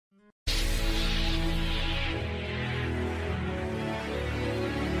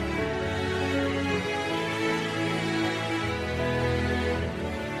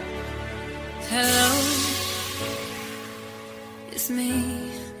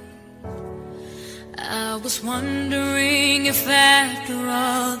I was wondering if after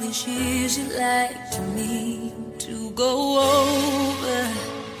all these years you'd like me to go over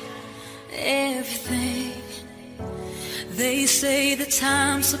everything. They say that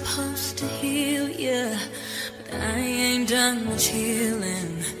time's supposed to heal you, but I ain't done much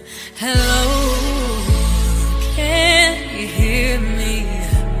healing. Hello, can you hear me?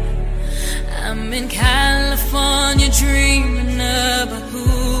 I'm in California dreaming about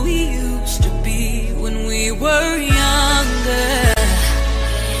who we used to be when we were younger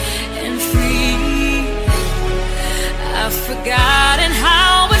and free. I've forgotten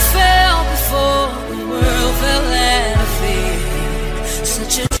how it felt before the world fell at our feet.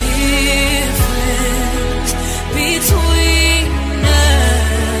 Such a difference between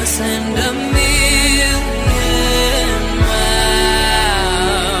us and a million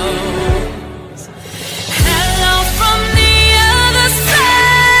miles. Hello from the other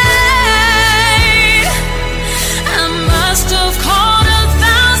side. I must have called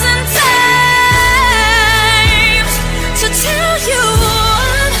 1,000 times to tell you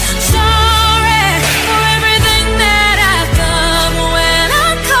I'm sorry for everything that I've done. When I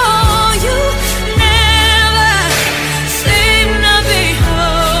call you, never seem to be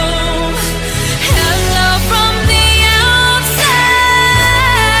home. Hello from the outside.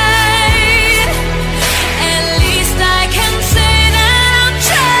 At least I can say that I've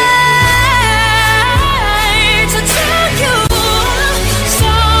tried to tell you I'm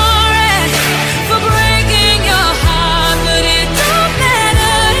sorry for breaking your heart, but it don't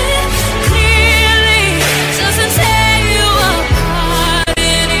matter. It clearly doesn't tear you apart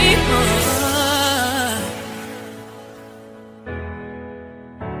anymore.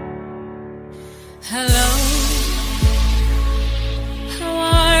 Hello, how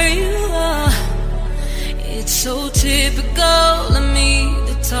are you? It's so typical of me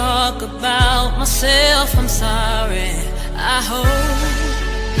to talk about myself. I'm sorry. I hope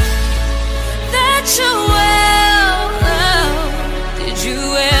that you're well. Did you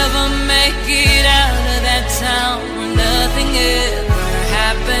ever make it out of that town where nothing ever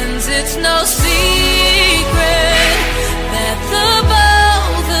happens? It's no secret that the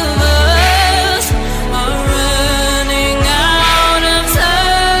both of us are running out of time.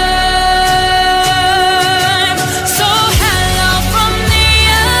 So hello from the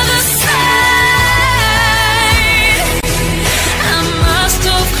other side. I must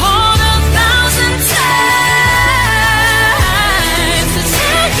have called 1,000 times to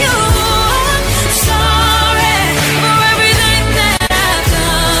tell you I'm sorry for everything that I've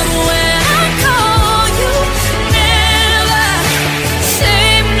done. When I call you, never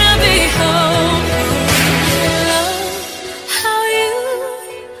seem to be home. Hello, how are you?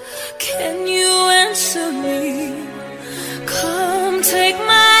 Can you answer me? Come take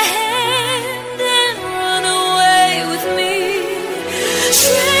my hand and run away with me.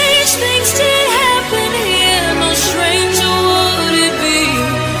 Strange things did happen here. No stranger would it be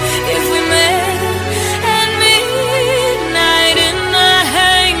if we met at midnight in the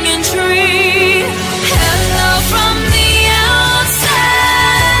hanging tree. Hello from the outside.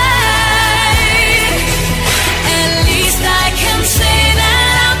 At least I can say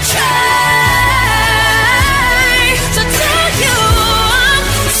that I've tried to tell you I'm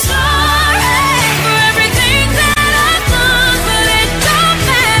sorry for everything that I've done, but it don't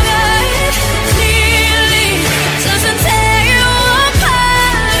matter. It clearly doesn't tear you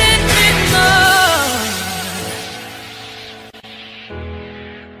apart anymore.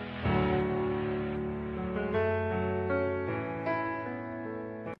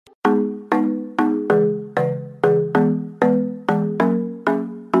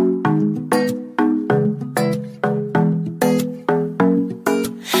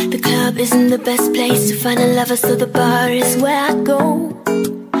 The club isn't the best place to find a lover, so the bar is where I go.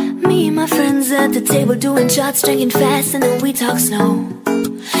 Me and my friends at the table doing shots, drinking fast, and then we talk slow.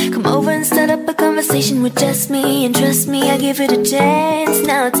 Come over and start up a conversation with just me, and trust me, I give it a chance.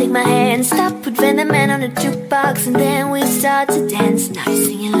 Now take my hand, stop, put Van the Man on the jukebox, and then we start to dance. Now you're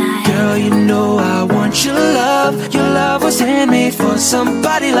singing like, Girl, you know I want your love. Your love was handmade for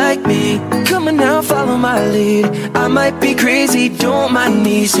somebody like me. Come on now, follow my lead. I might be crazy, don't mind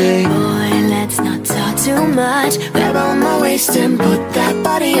me. Say, boy, let's not talk too much. Grab on my waist and put that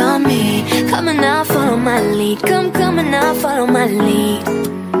body on me. Come on now, follow my lead. Come on now, follow my lead.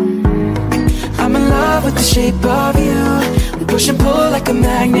 I'm in love with the shape of you. We push and pull like a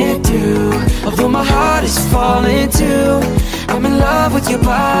magnet do. Although my heart is falling too, I'm in love with your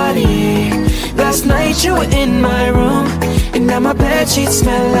body. Last night you were in my room, and now my bedsheets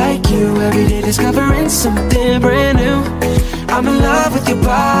smell like you. Every day discovering something brand new. I'm in love with your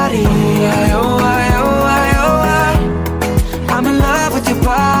body. Oh, I, oh, I, oh,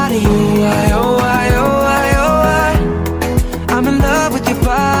 body. Oh, I, oh, I, oh, I, oh, I. I'm in love with your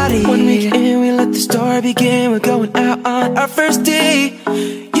body. 1 week in, we let the story begin. We're going out on our first date.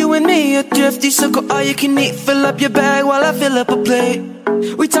 You and me are thrifty, so go all you can eat. Fill up your bag while I fill up a plate.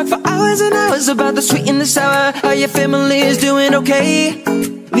 We talk for hours and hours about the sweet and the sour. How your family is doing okay.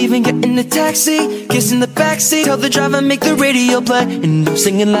 Leaving, get in the taxi, kiss in the backseat. Tell the driver, make the radio play. And I'm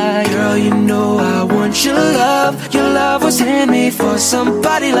singing like, girl, you know I want your love. Your love was handmade for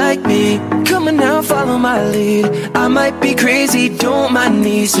somebody like me. Come on now, follow my lead. I might be crazy, don't mind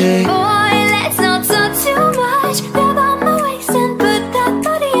me. Say, boy, let's not talk too much. Grab on my waist and put that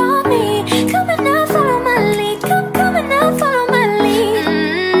body on me. Come on now, follow my lead. Come on now, follow my lead.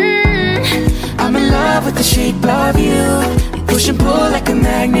 I'm in love with the shape of you. Push and pull like a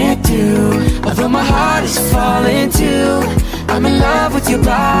magnet do. Although my heart is falling too, I'm in love with your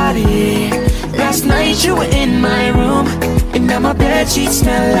body. Last night you were in my room, and now my bedsheets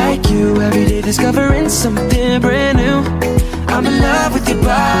smell like you. Every day discovering something brand new. I'm in love with your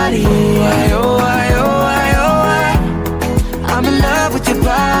body. Oh, I, oh, I, oh, I, oh, I. I'm in love with your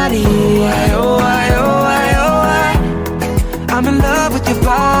body. Oh, I, oh, I, oh, I, oh, I. I'm in love with your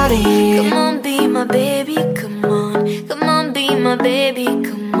body. Come on, be my baby, come on. Come on, be my baby,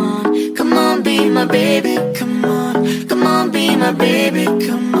 come on. Come on, be my baby, come on. Come on, be my baby,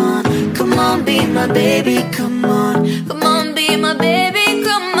 come on. Come on, be my baby, come on. Come on, be my baby,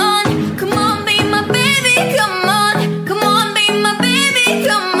 come on. Come on, be my baby, come on. Come on, be my baby,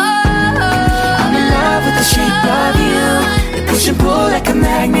 come on. I'm in love with the shape of you. We push and pull like a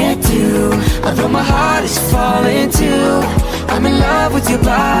magnet do. Although my heart is falling too, I'm in love with your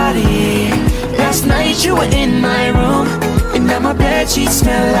body. Last night you were in my room, and now my bedsheets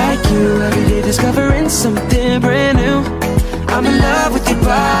smell like you. Every day discovering something brand new. I'm in love with your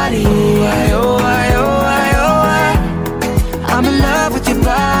body. Oh, I, oh, I, oh, I, oh, I. I'm in love with your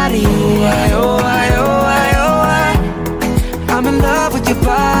body. Oh, I, oh, I, oh, I, oh, I. I'm in love with your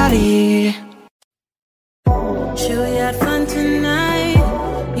body. Sure we had fun tonight.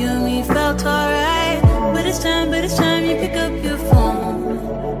 You and me felt alright. But it's time you pick up your phone.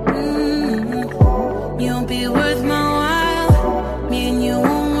 You won't be worth my while. Me and you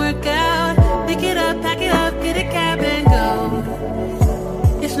won't work out. Pick it up, pack it up, get a cab and go.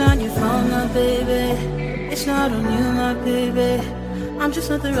 It's not your fault, my baby. It's not on you, my baby. I'm just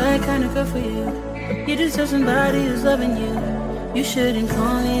not the right kind of girl for you. You deserve somebody who's loving you. You shouldn't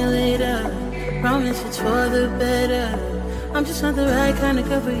call me later. Promise it's for the better. I'm just not the right kind of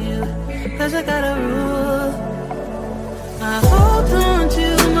girl for you. Cause I got a rule. I hold on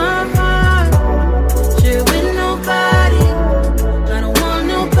to my heart. Share with nobody. I don't want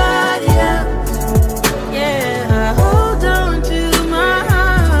nobody else. Yeah, I hold on to my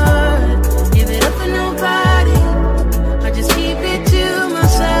heart. Give it up for nobody. I just keep it to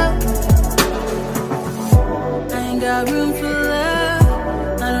myself. I ain't got room for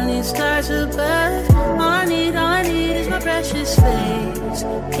love. I don't need stars above. All I need is my precious face.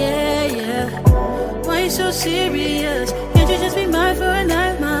 Yeah, yeah. Why you so serious? Can't you just be mine for a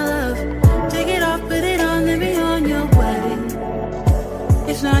night, my love? Take it off, put it on, then be on your way.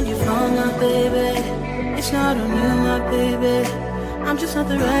 It's not your fault, my baby. It's not on you, my baby. I'm just not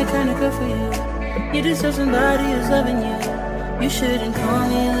the right kind of girl for you. You deserve somebody who's loving you. You shouldn't call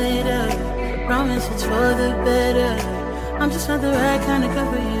me later. Promise it's for the better. I'm just not the right kind of girl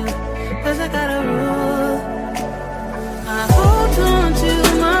for you. Cause I got a rule. I hold on to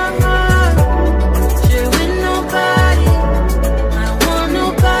my heart. Share with nobody. I don't want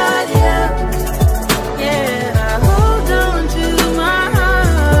nobody else. Yeah, I hold on to my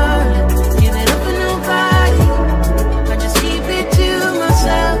heart. Give it up for nobody. I just keep it to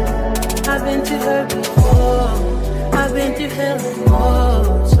myself. I've been through hurt before. I've been through hell and more.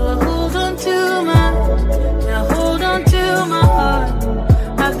 So I hold on to my heart.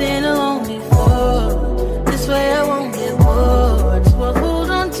 I've been alone before. This way I won't get bored. So I hold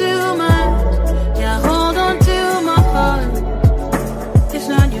on to my heart. It's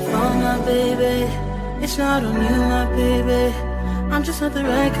not your fault, my baby. It's not on you, my baby. I'm just not the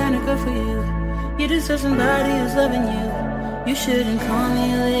right kind of girl for you. You deserve somebody who's loving you. You shouldn't call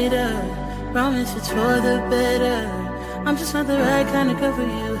me later. Promise it's for the better. I'm just not the right kind of girl for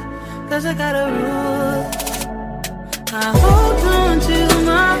you. Cause I got a rule. I hold on to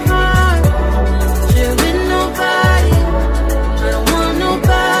my heart. Share with nobody. I don't want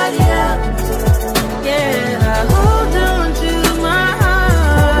nobody else. Yeah, I hold on to my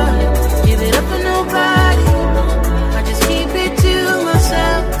heart. Give it up for nobody. I just keep it to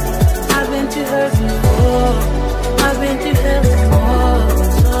myself. I've been through hurt before. I've been through hell and more.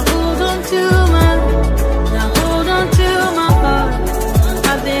 So I hold on to my heart.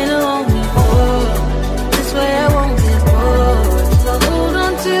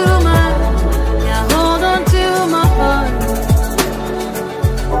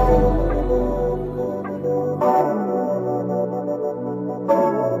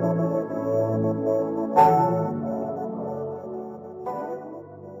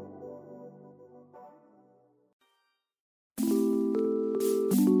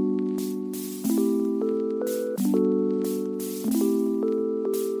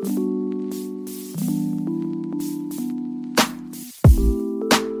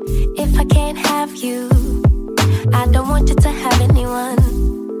 you. I don't want you to have anyone.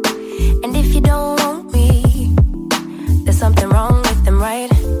 And if you don't want me, there's something wrong with them,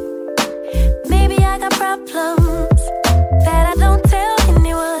 right? Maybe I got problems that I don't tell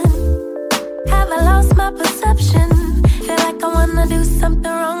anyone. Have I lost my perception? Feel like I wanna do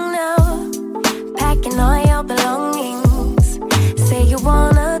something wrong now. Packing all your belongings. Say you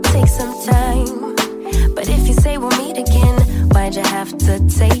wanna take some time, but if you say we'll meet again, why'd you have to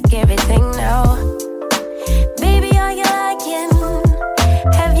take everything now? Baby, are you lying?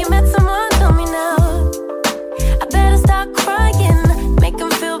 Have you met someone? Tell me now. I better start crying, make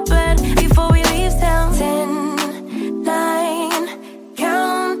them feel bad before we leave town. 10, 9,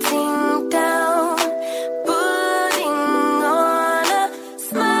 counting down, putting on a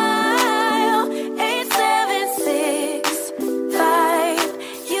smile. 8, 7, 6, 5.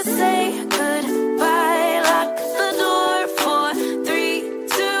 You say goodbye, lock the door for 3,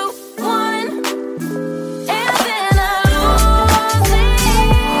 2, 1, and then I lose it.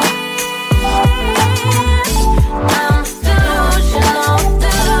 I'm delusional,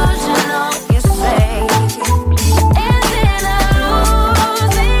 delusional, you say, and then I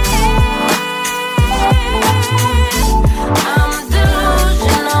lose it. I'm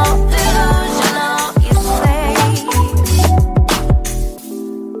delusional, delusional, you say.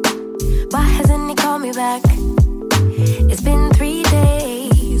 Why hasn't he called me back? It's been 3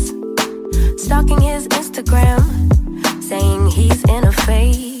 days. Stalking his Instagram, saying he's in a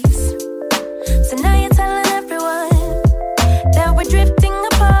phase. So now you're telling everyone that we're drifting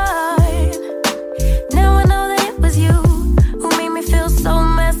apart. Now I know that it was you who made me feel so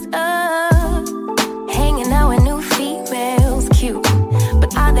messed up. Hanging out with new females, cute,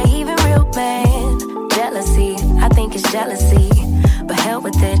 but are they even real, man? Jealousy, I think it's jealousy, but hell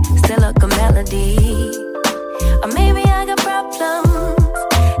with it, still a good melody. Or maybe I got problems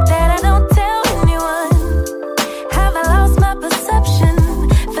that I don't tell anyone. Have I lost my perception?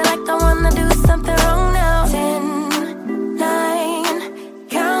 Feel like I wanna do something wrong now. 10, 9,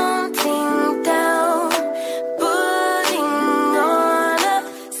 counting down, putting on a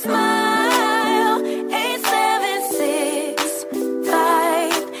smile. 8, 7, 6,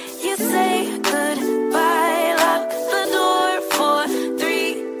 5. You say goodbye, lock the door for 3,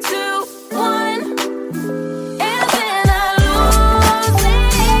 2, 1, and then I lose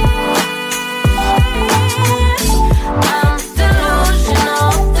it.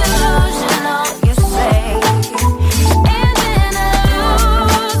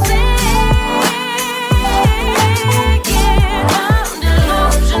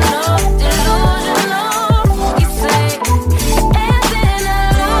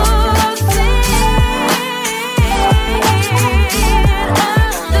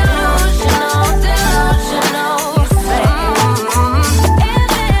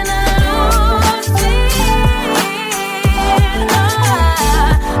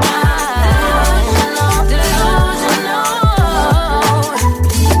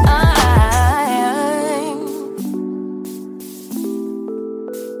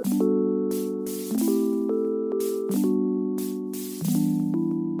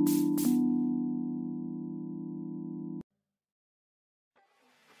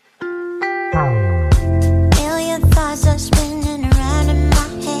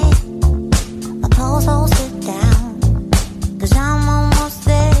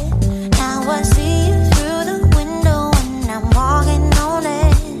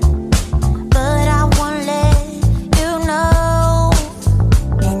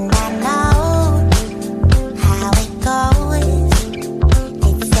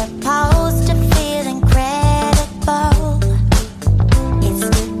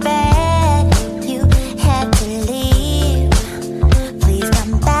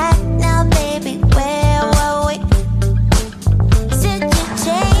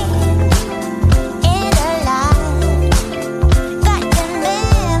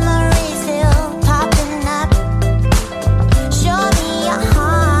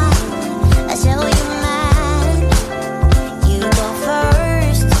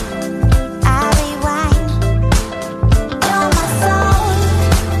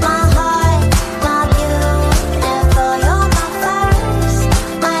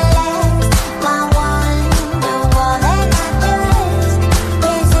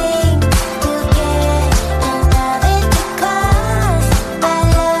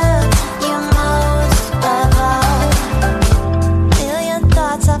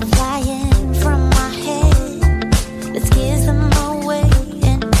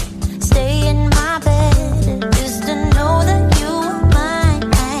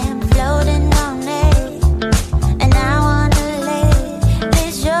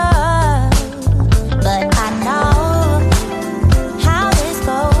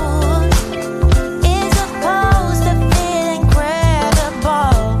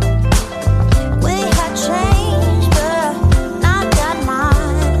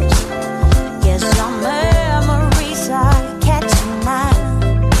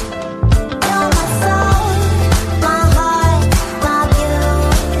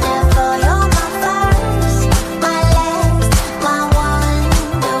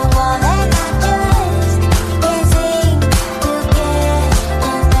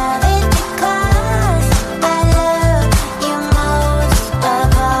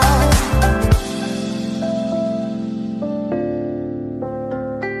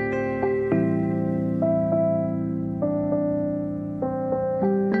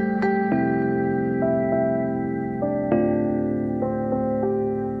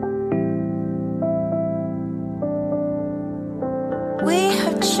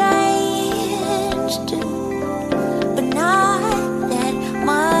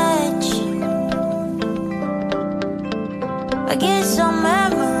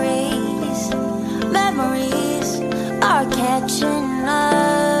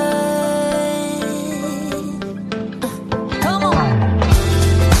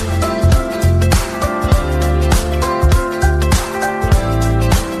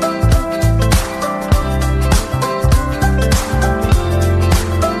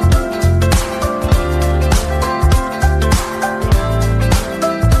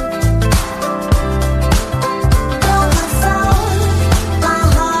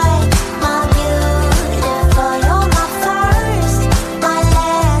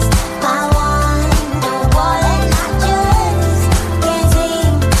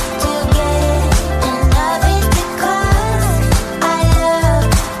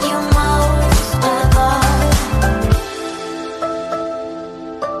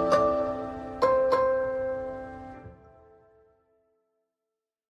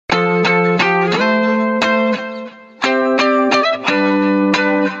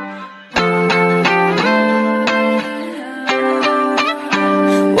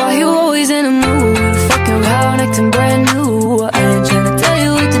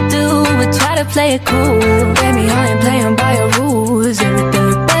 play it cool. Baby, I ain't playing by your rules. Everything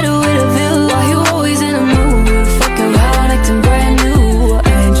look better with a view. Why you always in a mood? Fucking around acting brand new.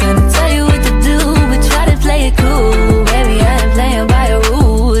 I ain't tryna tell you what to do, but try to play it cool. Baby, I ain't playing by your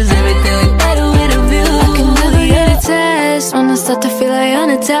rules. Everything look better with a view. I can never get attached when I start to feel like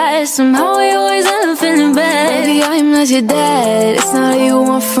unattached. Somehow we always end up feeling bad. Baby, I'm not your dad. It's not what you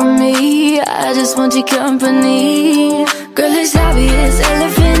want from me. I just want your company. Girl, it's obvious,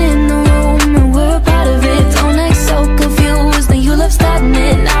 elephant in the room, and we're a part of it. Don't act so confused, then you love starting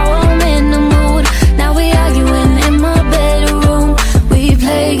it. Now I'm in the mood, now we arguing in my bedroom. We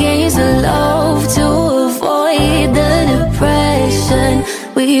play games of love to avoid the depression.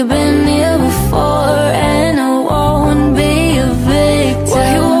 We've been here before, and I won't be a victim.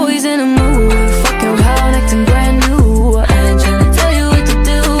 Why you always in the mood, fucking around acting brand new? I ain't tryna tell you what to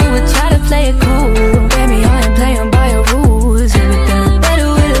do, but try to play it cool. Baby, I ain't playing by your rules. Everything look better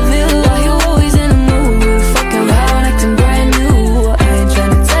with a view. Why you always in the mood, fucking around acting brand new? I ain't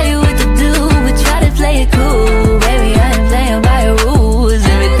tryna tell you what to do, but try to play it cool. Baby, I ain't playing by your rules.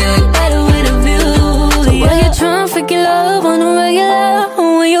 Everything look better with a view. So why you tryna freaking love on the regular?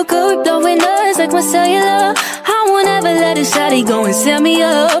 When you cooked up with nuts like my cellular, I won't ever let a shawty go and set me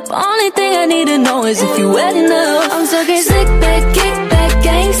up. Only thing I need to know is if you wet enough. I'm talking slick back, kick back,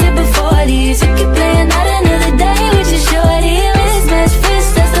 gang sipping 40s. You keep playing out another day with your shorty. Mismatch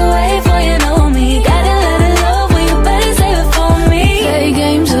fist, that's the way for you know me. Gotta let it love when you better save it for me. Play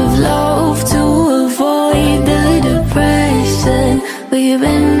games of love to avoid the depression. We've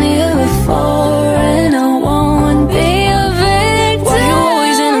been here before, and I won't be a victim. Why you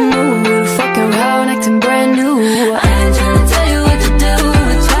always in the mood, fucking around acting brand new? I ain't tryna tell you what to do,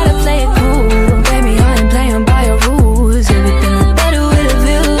 but try to play it cool. Baby, I ain't playing by your rules. Everything look better with a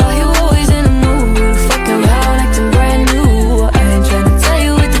view. Why you always in the mood, fucking around acting brand new? I ain't tryna tell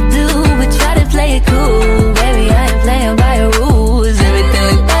you what to do, but try to play it cool. Baby, I ain't playing by your rules. Everything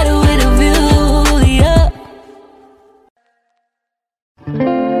look better with a view, yeah.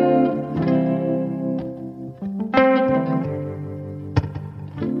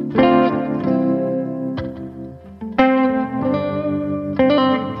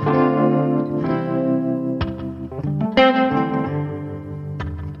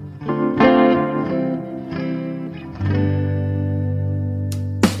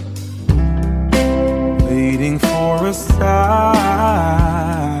 Waiting for a sign.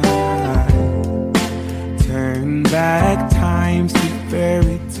 Turn back time, see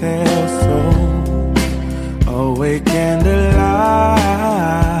fairy tales so awake and alive.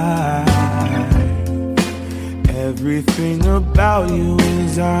 Everything about you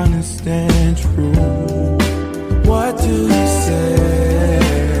is honest and true. What do you say?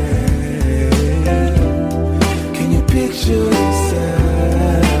 Can you picture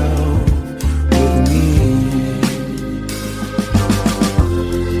yourself with me?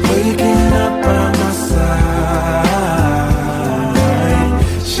 Waking up by my side,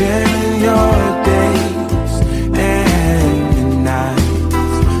 sharing your days and your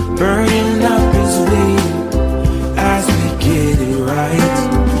nights, burning up as we get it right.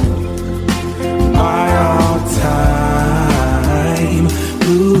 My all-time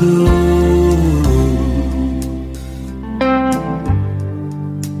blue.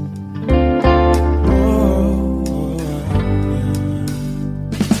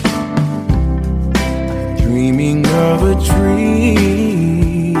 Dreaming of a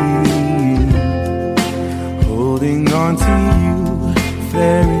dream, holding on to you,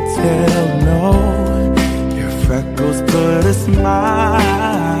 fairy tale, no. Your freckles put a smile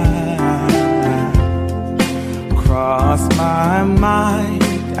across my mind.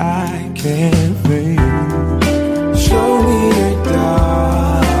 I can't think. Show me your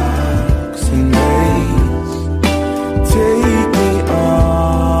darks and days. Take me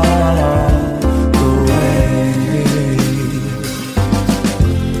all the way.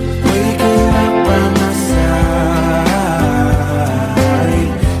 Waking up by my side,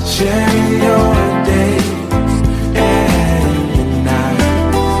 share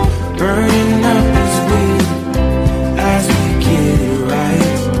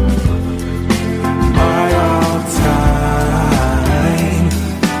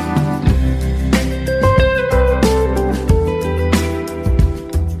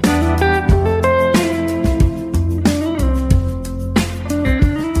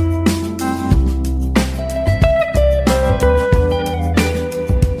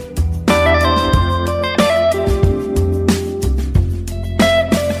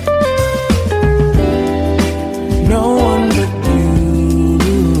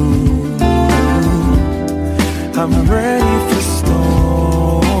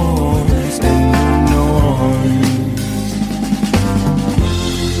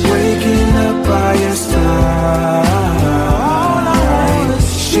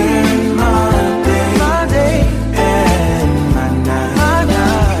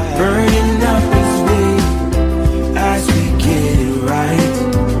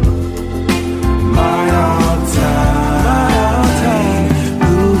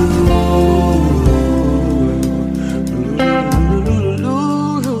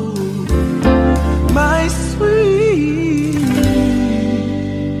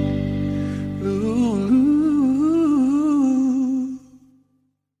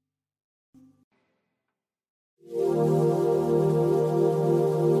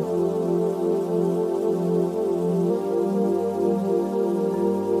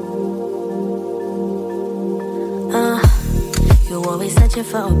searching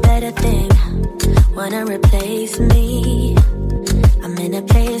for a better thing. Wanna replace me? I'm in a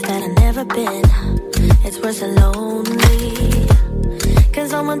place that I've never been. It's worse than lonely.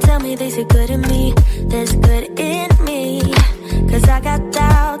 Cause someone tell me they see good in me. There's good in me. Cause I got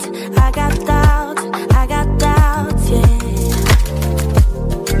doubts, I got doubts, I got doubts, yeah.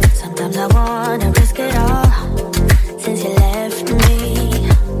 Sometimes I wanna risk it all. Since you left me,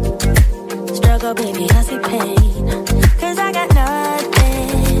 struggle, baby, I see pain. Cause I got nothing.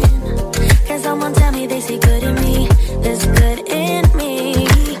 Cause someone tell me they see good in me. There's good in me.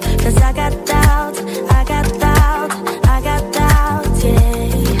 Cause I got doubts, I got doubts, I got doubts, yeah.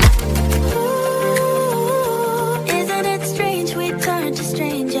 Ooh, isn't it strange we turn to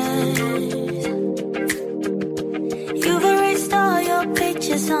strangers? You've erased all your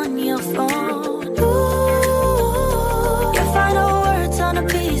pictures on your phone. Ooh, your final words on a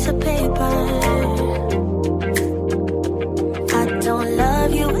piece of paper. I don't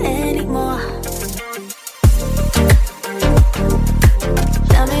love you anymore.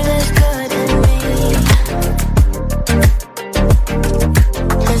 Tell me there's good in me.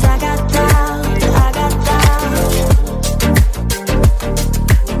 Cause I got doubts, I got doubts.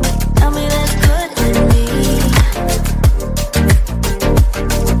 Tell me there's good in me.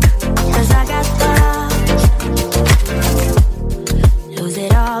 Cause I got doubts. Lose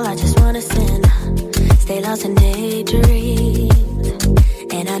it all, I just wanna sin. Stay lost in daydreams.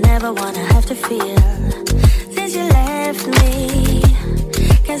 And I never wanna have to fear. Since you left me,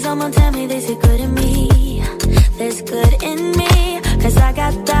 can someone tell me they see good in me? There's good in me. Cause I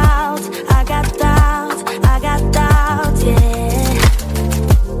got doubts, I got doubts, I got doubts, yeah.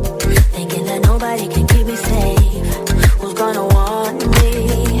 Thinking that nobody can keep me safe. Who's gonna want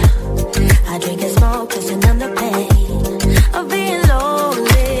me? I drink and smoke just to numb the pain of being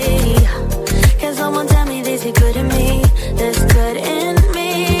lonely. Can someone tell me they see good in me? There's good in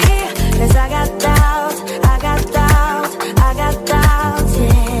me. Cause I got doubts, I got doubts, I got doubts,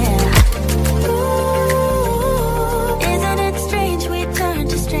 yeah. Ooh, isn't it strange we turn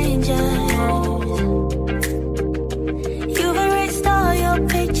to strangers? You've erased all your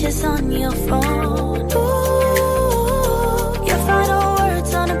pictures on your phone. Ooh, your final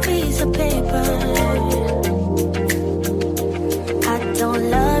words on a piece of paper. I don't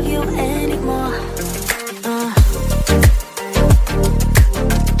love you anymore.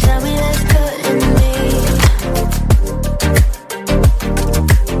 Tell me there's good in me.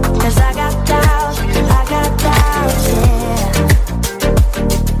 Cause I got doubts, yeah.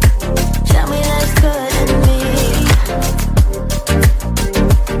 Tell me there's good in me.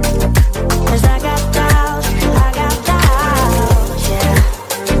 Cause I got doubts, yeah.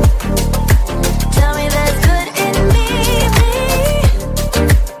 Tell me there's good in me.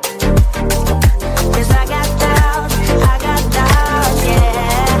 Cause I got doubts, yeah.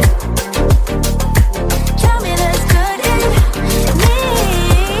 Tell me there's good in me,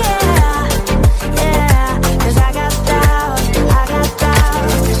 yeah, yeah. Cause I got doubts,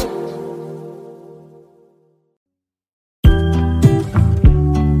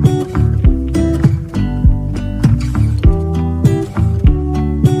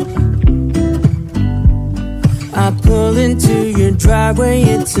 I pull into your driveway,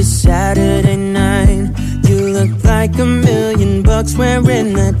 it's a Saturday night. You look like $1,000,000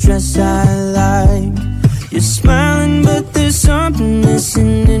 wearing that dress I like. You're smiling, but there's something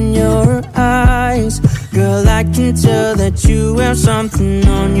missing in your eyes. Girl, I can tell that you have something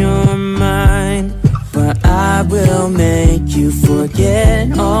on your mind. But I will make you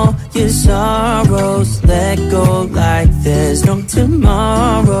forget all your sorrows. Let go like there's no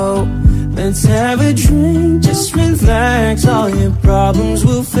tomorrow. Let's have a drink, just relax, all your problems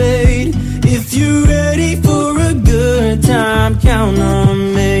will fade. If you're ready for a good time, count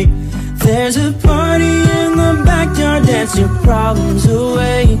on me. There's a party in the backyard, dance your problems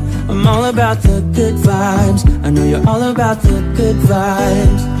away. I'm all about the good vibes, I know you're all about the good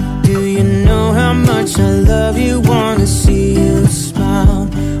vibes. Do you know how much I love you, wanna see you smile?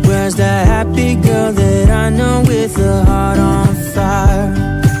 Where's that happy girl that I know with a heart on fire?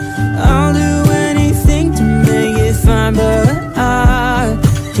 I'll do anything to make it fine, but I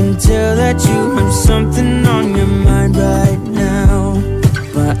can tell that you have something on your mind right now.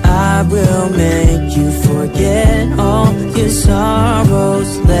 But I will make you forget all your sorrows.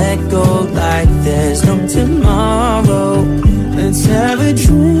 Let go like there's no tomorrow. Let's have a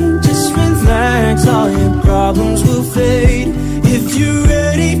drink, just relax, all your problems will fade. If you're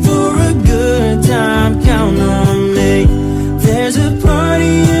ready for a good time, count on me. There's a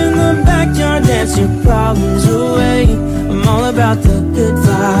party in the backyard, dance your problems away. I'm all about the good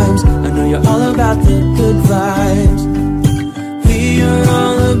vibes, I know you're all about the good vibes. We are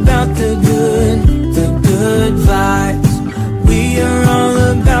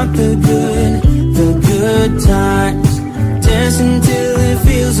the good times. Dancing till it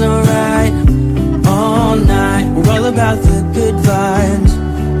feels alright. All night, we're all about the good vibes.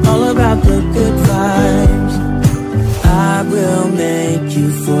 All about the good vibes. I will make you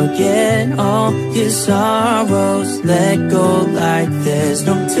forget all your sorrows. Let go like there's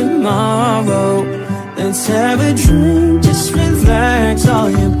no tomorrow. Let's have a drink, just relax. All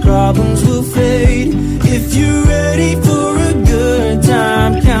your problems will fade. If you're ready for a good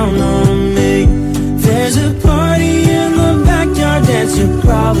time, count on me. There's a party in the backyard, dance your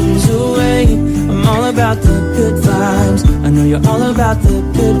problems away. I'm all about the good vibes. I know you're all about the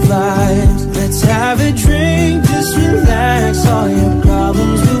good vibes. Let's have a drink, just relax. All your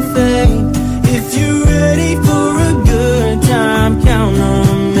problems will fade. If you're ready for a good time, count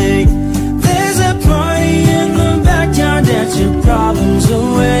on me. There's a party in the backyard, dance your problems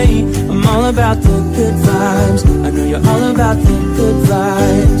away. I'm all about the good vibes. I know you're all about the good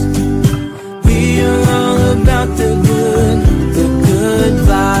vibes. We are all about the good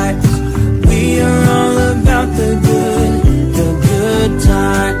vibes. We are all about the good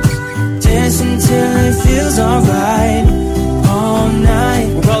times. Dancing till it feels alright. All night,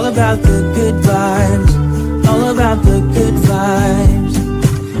 we're all about the good vibes. All about the good vibes.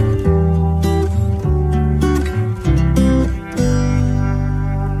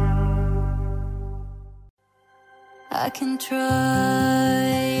 I can try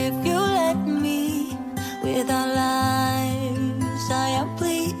if you let me. With our lives I am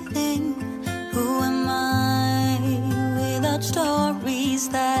bleeding. Who am I without stories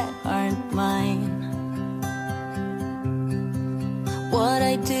that aren't mine? What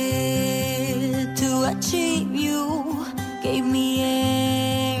I did to achieve you gave me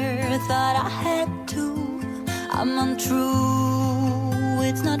air, thought I had to. I'm untrue,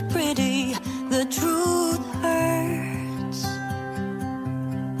 it's not pretty, the truth hurts.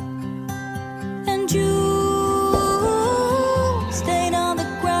 And you stayed on the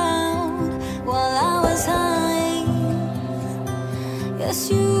ground while I was high. Yes,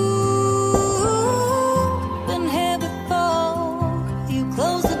 you've been here before, you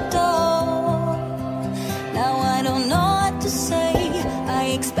closed the door. Now I don't know what to say, I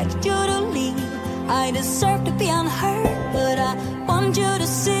expect you to leave. I deserve to be unheard, but I want you to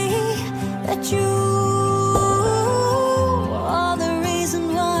see that you are the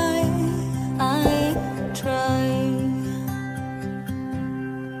reason why I try.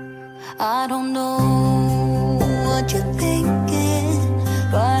 I don't know what you're thinking,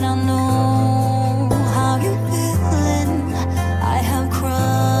 but I know how you're feeling. I have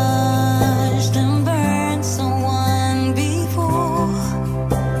crushed and burned someone before,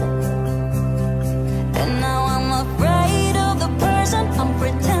 and now I'm afraid of the person I'm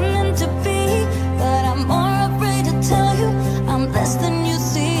pretending to be. But I'm more afraid to tell you I'm less than you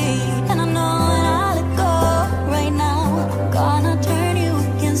see. And I know when I let go right now, gonna turn you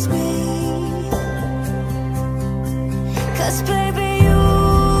against me. 'Cause baby, you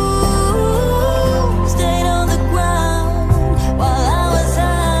stayed on the ground while I was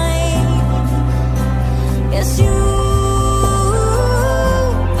high. Yes, you've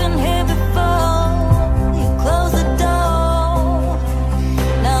been here before, you closed the door.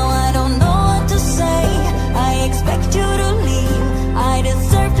 Now I don't know what to say, I expect you to leave. I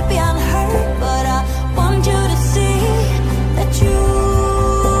deserve to be unheard, but I want you to see that you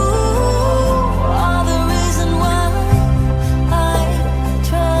are the reason why I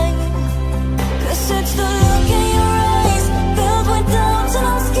try. 'Cause it's the look in your eyes, filled with doubts and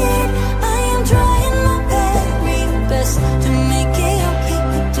I'm scared. I am trying my very best to make it okay,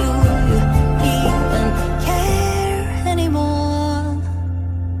 but do you even care anymore?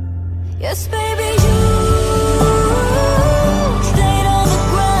 Yes, baby, you stayed on the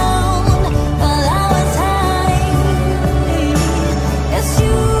ground while I was high. Yes,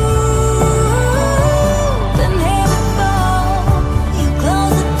 you've been here before, you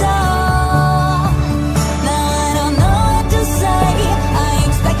closed the door. Now I don't know what to say, I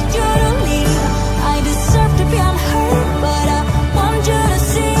expect you to leave. I deserve to be unheard, but I want you to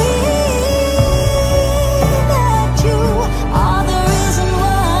see that you are the reason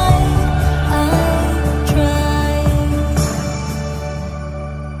why I try.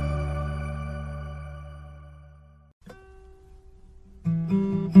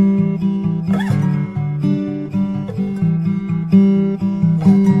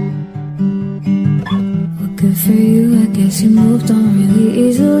 Well, good for you, I guess you moved on really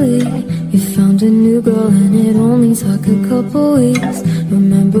easily. You found a new girl and it only took a couple weeks.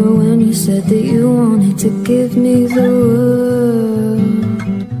 Remember when you said that you wanted to give me the world?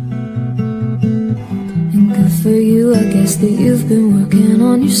 And good for you, I guess that you've been working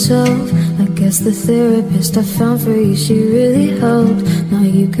on yourself. I guess the therapist I found for you, she really helped. Now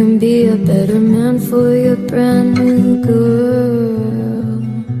you can be a better man for your brand new girl.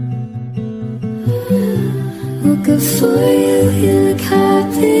 Well, good for you, you look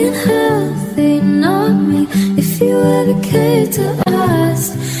happy and healthy. Not me, if you ever cared to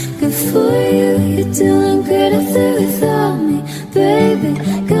ask. Good for you, you're doing great up there without me, baby.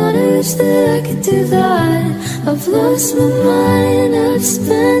 Gotta wish that I could do that. I've lost my mind, I've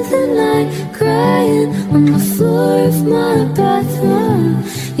spent the night crying on the floor of my bathroom.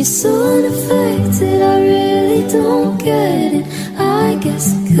 You're so unaffected, I really don't get it. I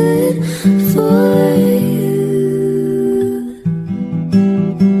guess good for you.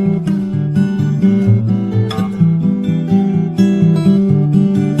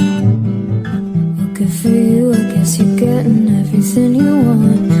 For you, I guess you're getting everything you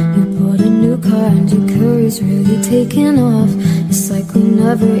want. You bought a new car and your career's really taking off. It's like we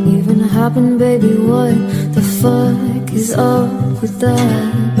never even happened, baby. What the fuck is up with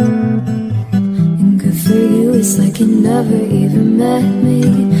that? And good for you, it's like you never even met me.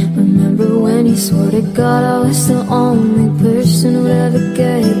 Remember when you swore to God I was the only person who'd ever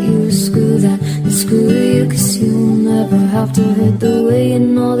get you? Screw that, and screw you, cause you'll never have to hurt the way you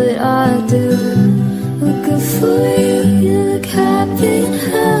know that I do. Well, good for you, you look happy and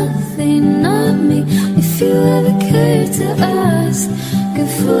healthy. Not me, if you ever cared to ask.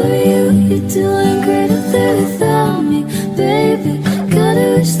 Good for you, you're doing great up there without me, baby. Gotta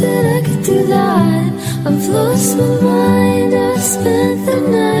wish that I could do that. I've lost my mind, I've spent the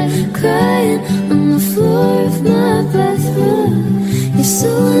night crying on the floor of my bathroom. You're so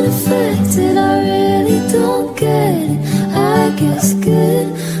unaffected, I really don't get it. I guess good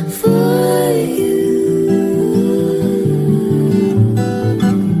for you.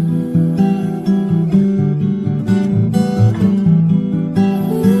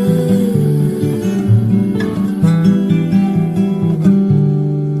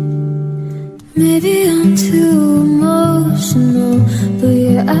 Maybe I'm too emotional, but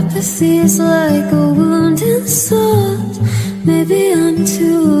your apathy is like a wound in the soul. Maybe I'm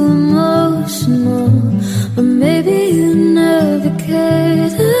too emotional, or maybe you never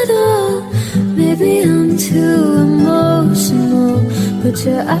cared at all. Maybe I'm too emotional, but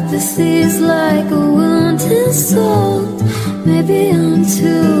your apathy is like a wound in the soul. Maybe I'm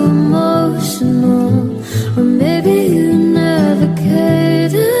too emotional, or maybe you never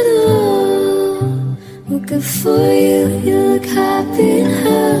cared at all. Well, good for you, you look happy and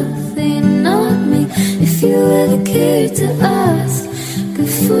healthy. Not me, if you ever cared to ask.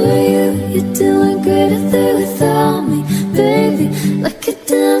 Good for you, you're doing great up there without me, baby. Like a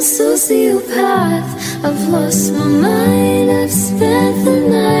damn sociopath, I've lost my mind, I've spent the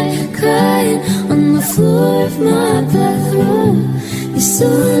night crying on the floor of my bathroom. You're so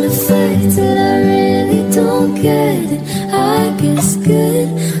unaffected, I really don't get it. I guess good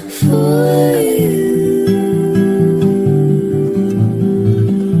for you.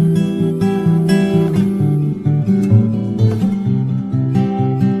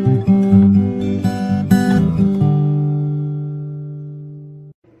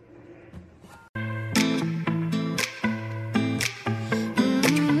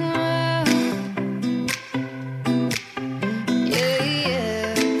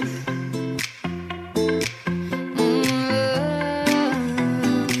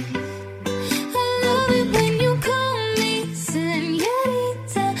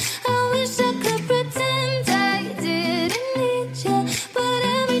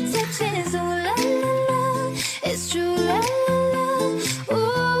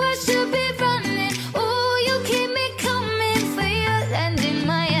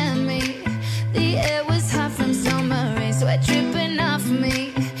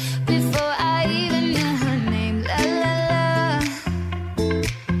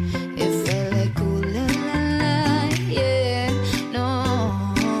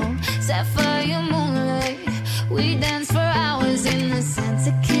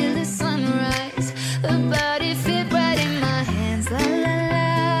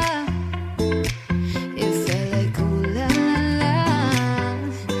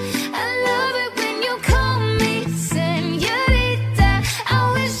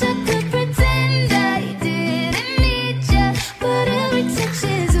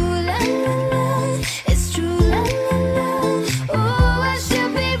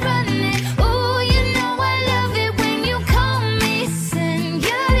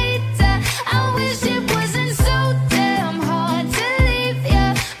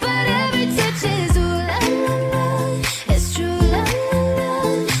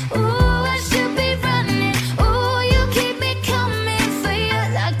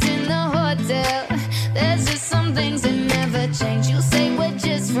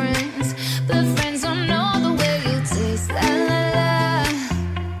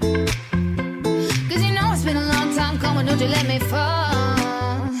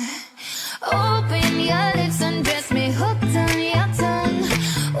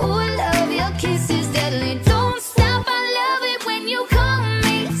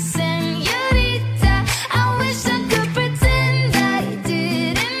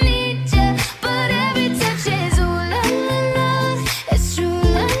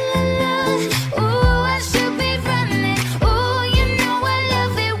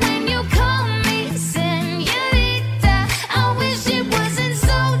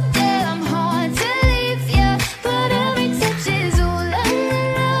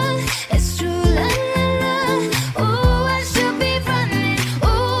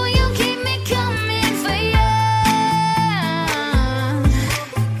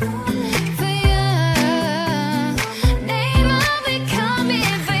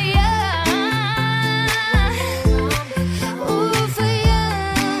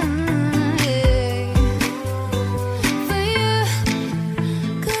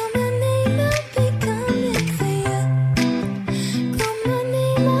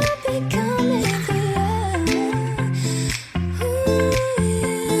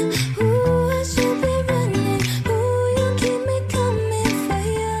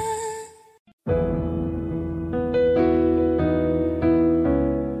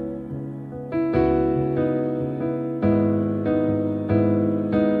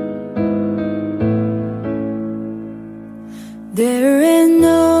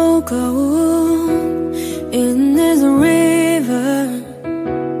 go in this river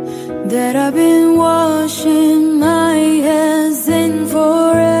that I've been washing my hands in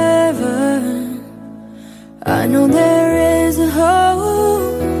forever. I know there is a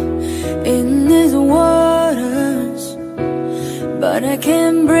hope in these waters, but I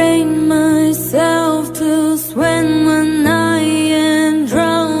can't bring myself to swim when I am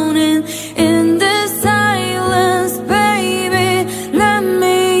drowning in this silence. Baby, let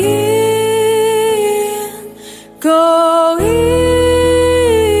me in. Go easy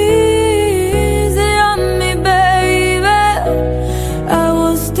on me, baby. I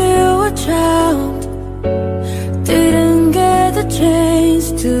was still a child, didn't get the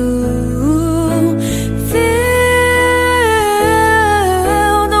chance to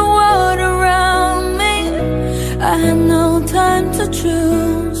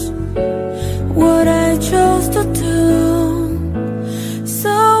choose what I chose to do.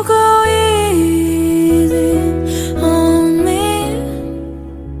 So go easy on me.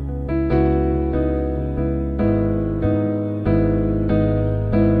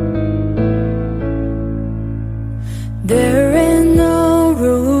 There ain't no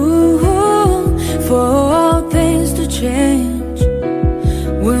rule for all things to change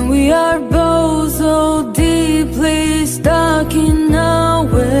when we are both so deeply stuck in our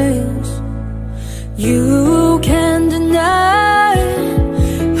ways. You can't deny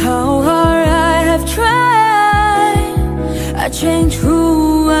how hard I have tried. I changed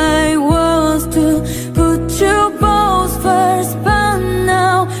who I was to put you both first, but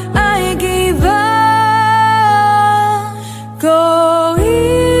now I give up. Go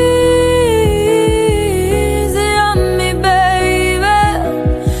easy on me, baby.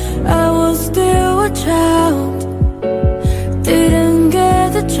 I was still a child, didn't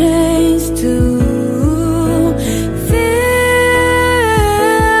get the chance to feel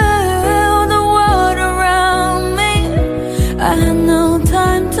the world around me. I had no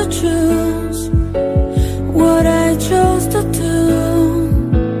time to choose what I chose to do.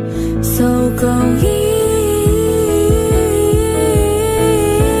 So go easy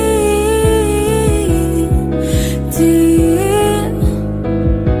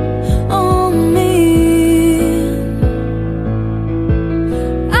on me.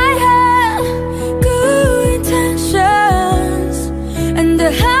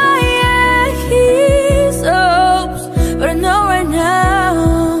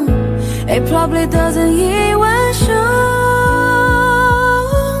 It probably doesn't even show.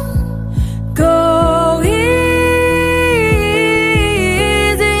 Go easy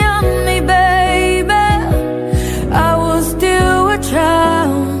on me, baby. I was still a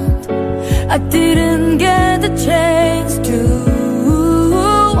child, I didn't get the chance to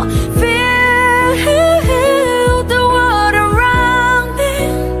feel the world around me.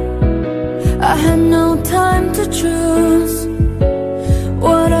 I had no time to choose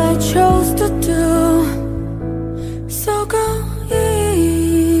what I chose to do. So go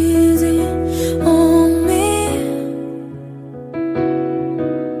easy on me.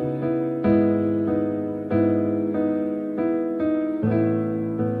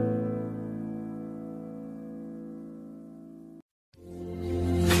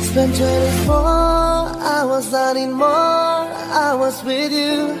 Spent 24 hours, I need more hours with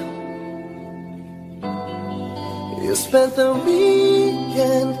you. You spent the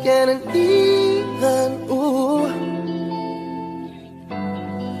weekend getting even, ooh.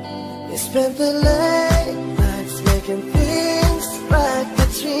 You spent the late nights making things right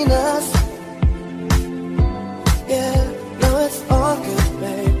between us. Yeah, now it's all good,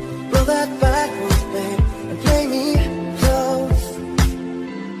 babe. Roll that backwards, babe, and play me close.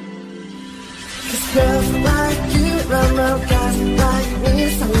 'Cause girls like you run around guys like me.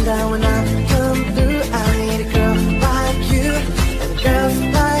 Sundown when I come through, I need a girl like you. And girls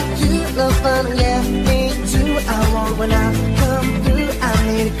like you love fun, yeah, me too. I want when I come through, I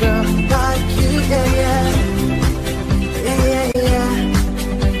need a girl like you, yeah, yeah. Yeah, yeah, yeah.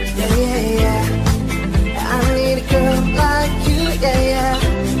 Yeah, yeah, yeah. I need a girl like you, yeah, yeah.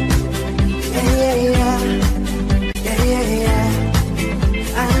 Yeah, yeah, yeah. Yeah, yeah, yeah.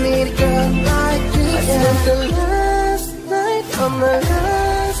 I need a girl like you, yeah. I spent the last night on the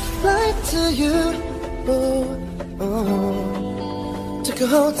last flight to you. Ooh, ooh. Took a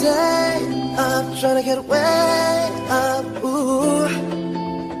whole day up trying to get way up. Ooh,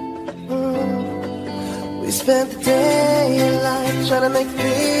 we spent the day in life trying to make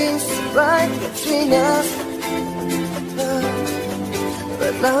things right between us.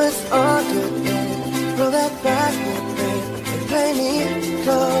 But now it's all good, babe. Roll that backward, babe, and play me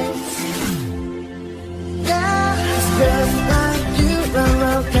close. Yeah, it's girls like you run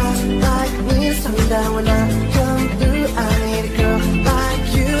around guys sundown when I come through. I need a girl like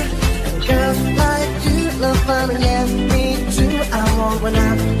you, and girls like you love fun, and yeah, me too. I want when I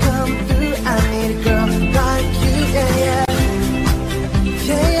come through. I need a girl like you, yeah, yeah.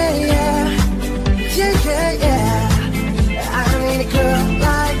 Yeah, yeah, yeah. Yeah, yeah, yeah. I need a girl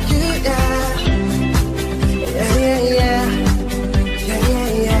like you, yeah. Yeah, yeah, yeah. Yeah, yeah,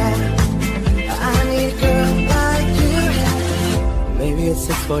 yeah. I need a girl like you. Maybe it's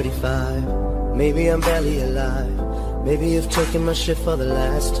 6:45. Maybe I'm barely alive. Maybe you've taken my shit for the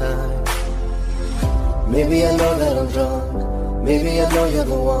last time. Maybe I know that I'm drunk. Maybe I know you're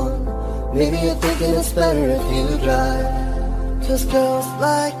the one. Maybe you're thinking it's better if you drive. 'Cause girls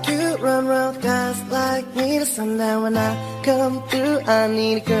like you run round guys like me to sundown when I come through. I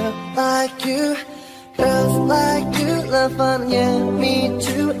need a girl like you. Girls like you love fun, yeah, me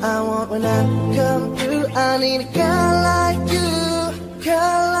too. I want when I come through. I need a girl like you,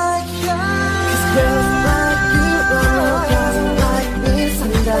 girl like you. 'Cause girls like you run round guys like me to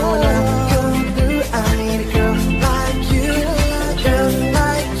sundown when I come through. I need a girl like you. Girls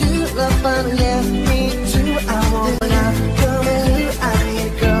like you love fun, yeah, me too. I want when I come through. I need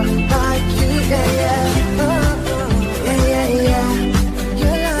a girl like you, yeah, yeah. Yeah, yeah, yeah.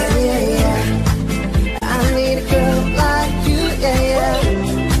 Yeah, yeah, yeah. I need a girl like you, yeah, yeah.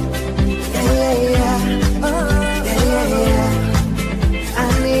 Yeah, yeah, yeah. Yeah, yeah, yeah. I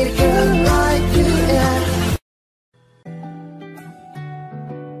need a girl like you, yeah.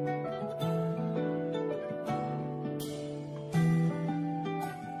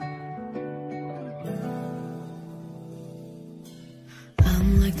 I'm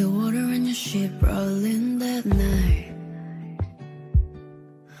like the water in your ship rolling that night.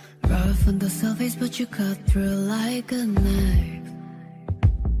 Rough on the surface, but you cut through like a knife.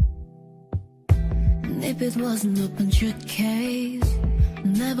 And if it was an open suitcase,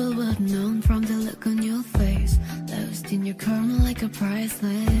 never would've known from the look on your face. Lost in your karma like a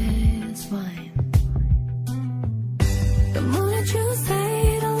priceless wine. The more that you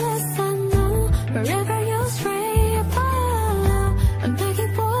say, the less I know. Wherever you stray, I follow. I'm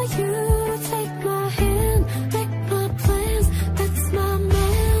begging for you to take my hand, make my plans, that's my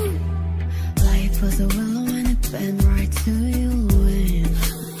man. Life was a willow and it bent right to you when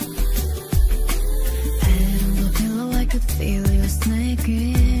head on the pillow, I could feel you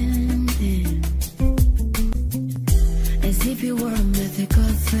snaking in. As if you were a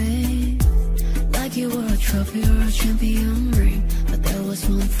mythical thing, like you were a trophy or a champion ring. But there was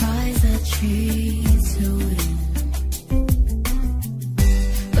one prize that cheats to win.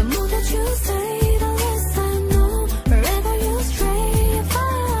 The more that you say, the less I know. Wherever you stray, I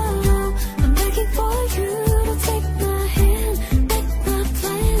follow. I'm begging for you to take my hand, make my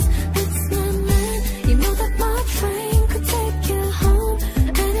plans, that's my man. You know that my train could take you home.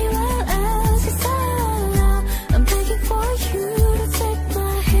 Anywhere else is allowed. I'm begging for you to take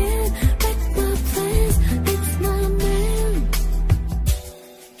my hand, make my plans, that's my man.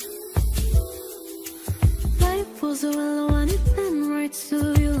 Life was a willow and it bent right to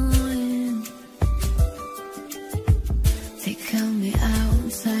your line. Taking me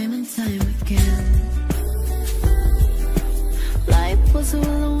out time and time again. Life was a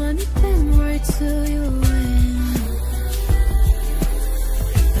willow and it bent right to your line.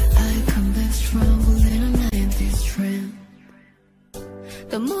 But I come back stronger than a 90s trend.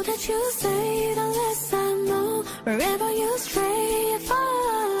 The more that you say, the less I know. Wherever you stray, I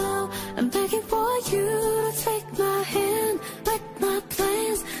follow. I'm begging for you to take my hand, make my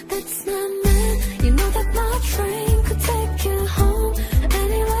plans, that's my man. You know that my train could take you home.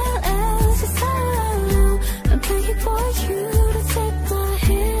 Anywhere else is allowed. I'm begging for you to take my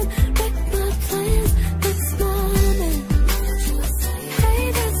hand, make my plans, that's my man. Hey,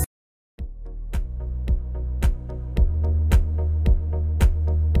 that's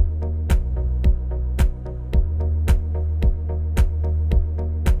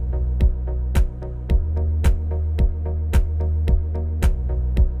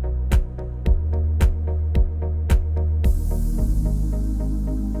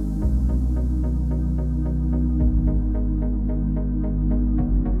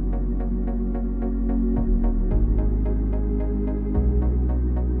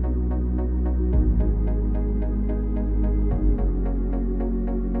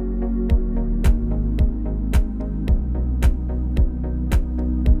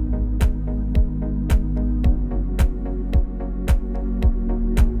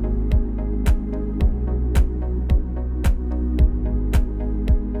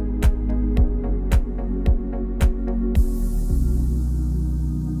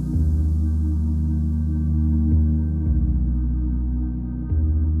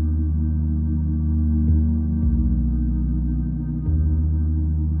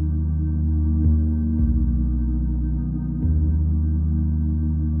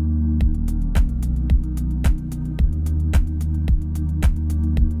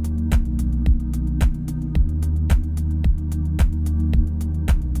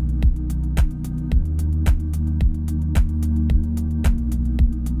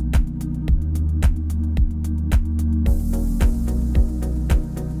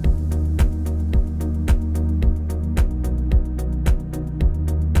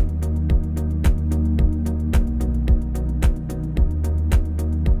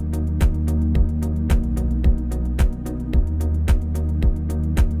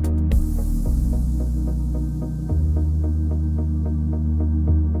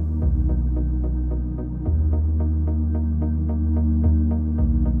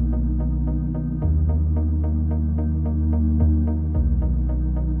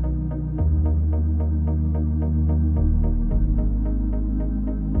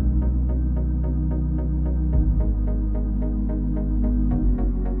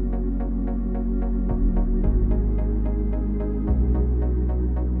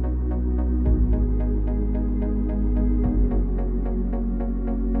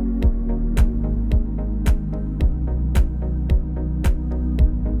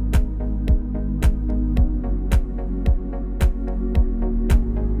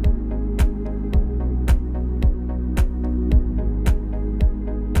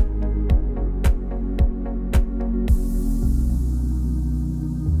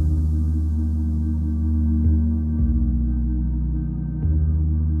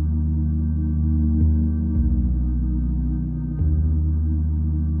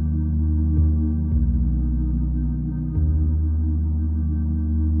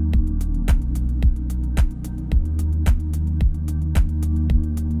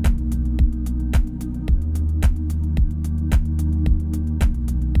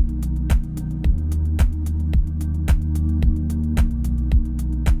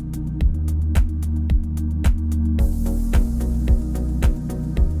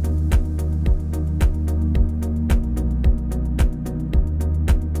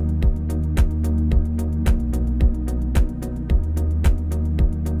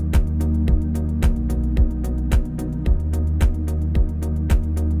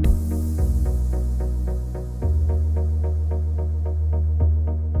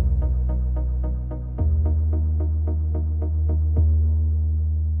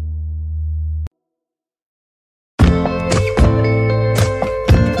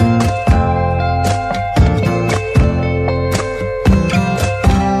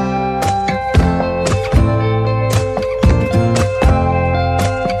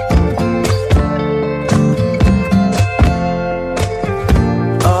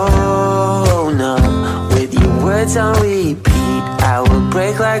words on repeat. I will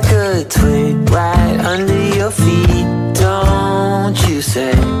break like a twig right under your feet. Don't you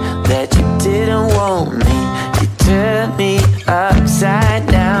say that you didn't want me. You turned me upside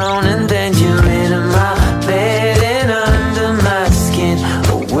down and then you're in my bed and under my skin.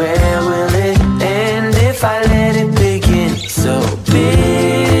 Oh, where will it end if I let it begin? So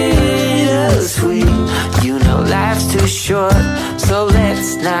bittersweet, you know life's too short, so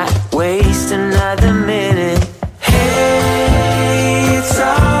let's not waste another minute. Hey, it's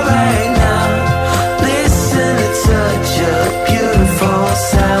alright now. Listen to such a beautiful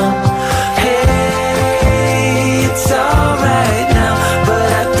sound. Hey, it's alright now, but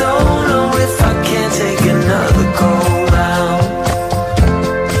I don't know if I can take another go round.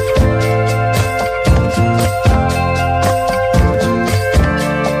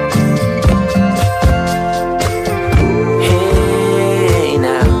 Hey,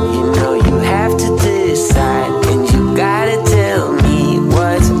 now you know you have to decide, and you gotta tell me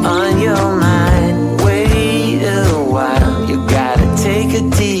what's on your mind. Wait a while, you gotta take a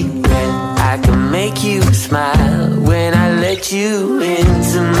deep breath. I can make you smile when I let you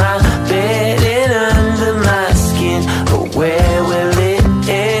into my bed and under my skin. But where will it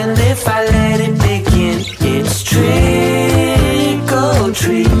end if I let it begin? It's trick or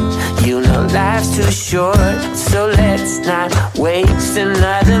treat, you know life's too short, so let's not waste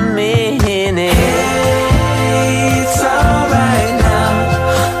another minute. Hey, it's alright now.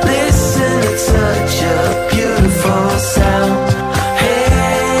 Listen to such a beautiful sound. Hey,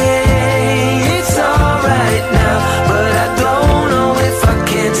 it's alright now, but I don't know if I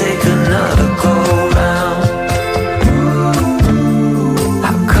can take another go round.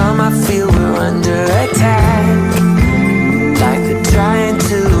 How come I feel we're under attack? Like they're trying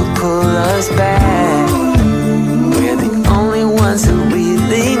to pull us back. We're the only ones who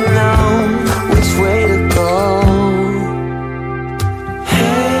really know which way to go.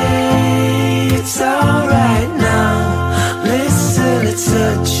 Hey, it's alright now. Listen, it's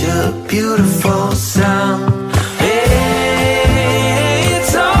such a beautiful sound. Hey,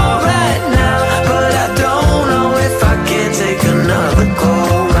 it's alright now, but I don't know if I can take another go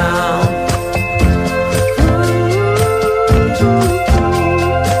round.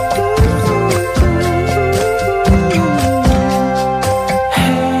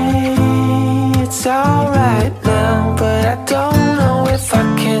 Hey, it's alright now, but I don't know if I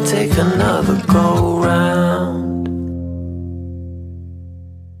can take another go round.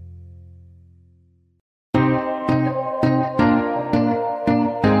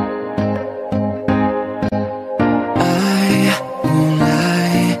 I won't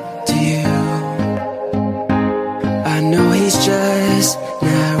lie to you. I know he's just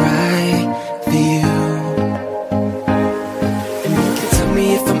not right for you. And you can tell me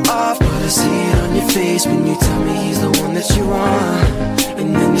if I'm off, but I see it on your face when you tell me he's the one that you want. And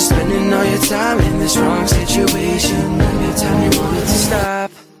then you're spending all your time in this wrong situation. Every time you want it to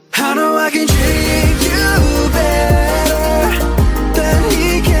stop. I know I can treat you better than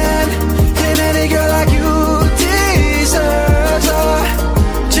he can, and any girl like you deserves a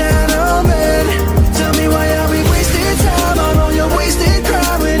gentleman. Tell me why are we wasting time on all your wasted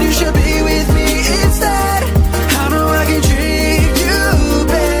crime when you should be with me instead. I know I can treat you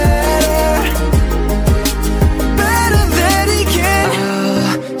better, better than he can.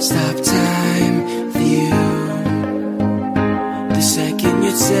 I'll stop time for you the second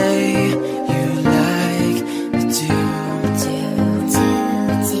you say you like me too.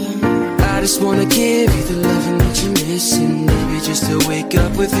 I just wanna give you the loving that you're missing, maybe just to wake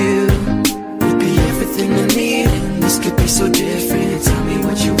up with you. You'd be everything I need, and this could be so different. Tell me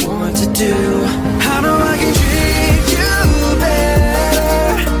what you want to do. I know I can treat you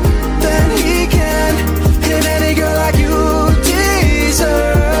better than he can, and any girl like you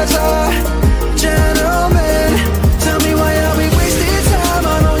deserves a gentleman. Tell me why are we wasting time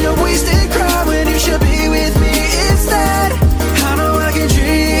on all your wasted crime when you should be with me instead. I know I can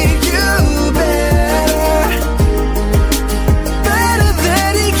treat you better, better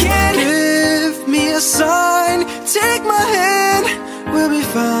than he can. Give me a sign, take my hand, we'll be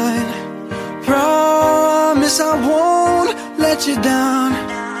fine. Promise I won't let you down.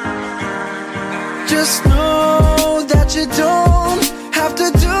 Just know that you don't have to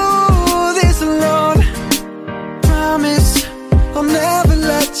do this alone. Promise I'll never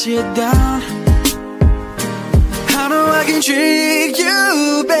let you down. I know I can treat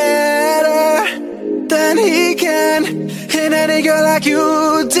you better than he can, and any girl like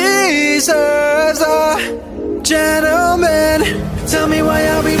you deserves a gentleman. Tell me why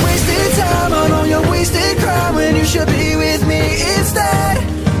are we wasting time on all your wasted crime when you should be with me instead.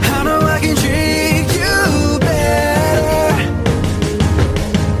 I know I can treat you better.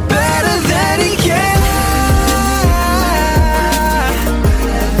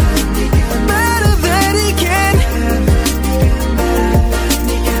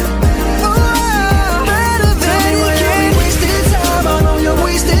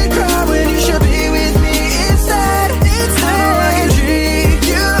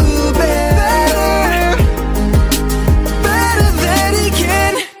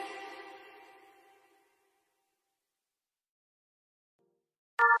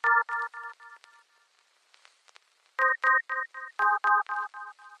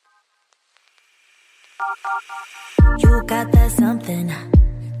 You got that something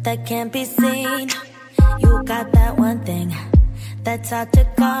that can't be seen. You got that one thing that's hard to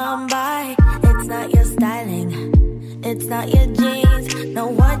come by. It's not your styling, it's not your jeans. No,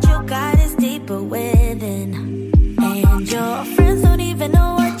 what you got is deeper within. And your friends don't even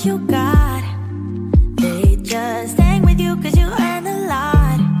know what you got. They just hang with you cause you earn a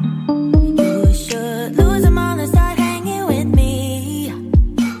lot. You should lose them all and start hanging with me,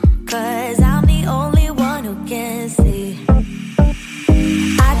 cause I'm the only one who can see.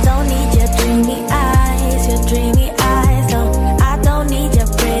 I don't need your dreamy eyes, no. I don't need your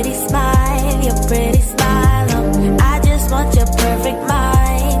pretty smile, no. I just want your perfect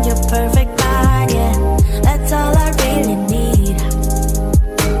mind, yeah. That's all I really need.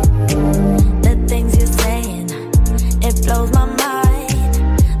 The things you're saying, it blows my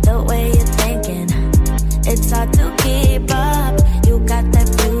mind. The way you're thinking, it's hard to keep up. You got that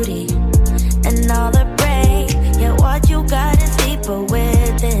beauty and all the brain, yeah, what you got is deeper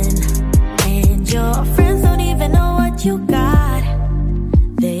within. And your friends don't even know what you got.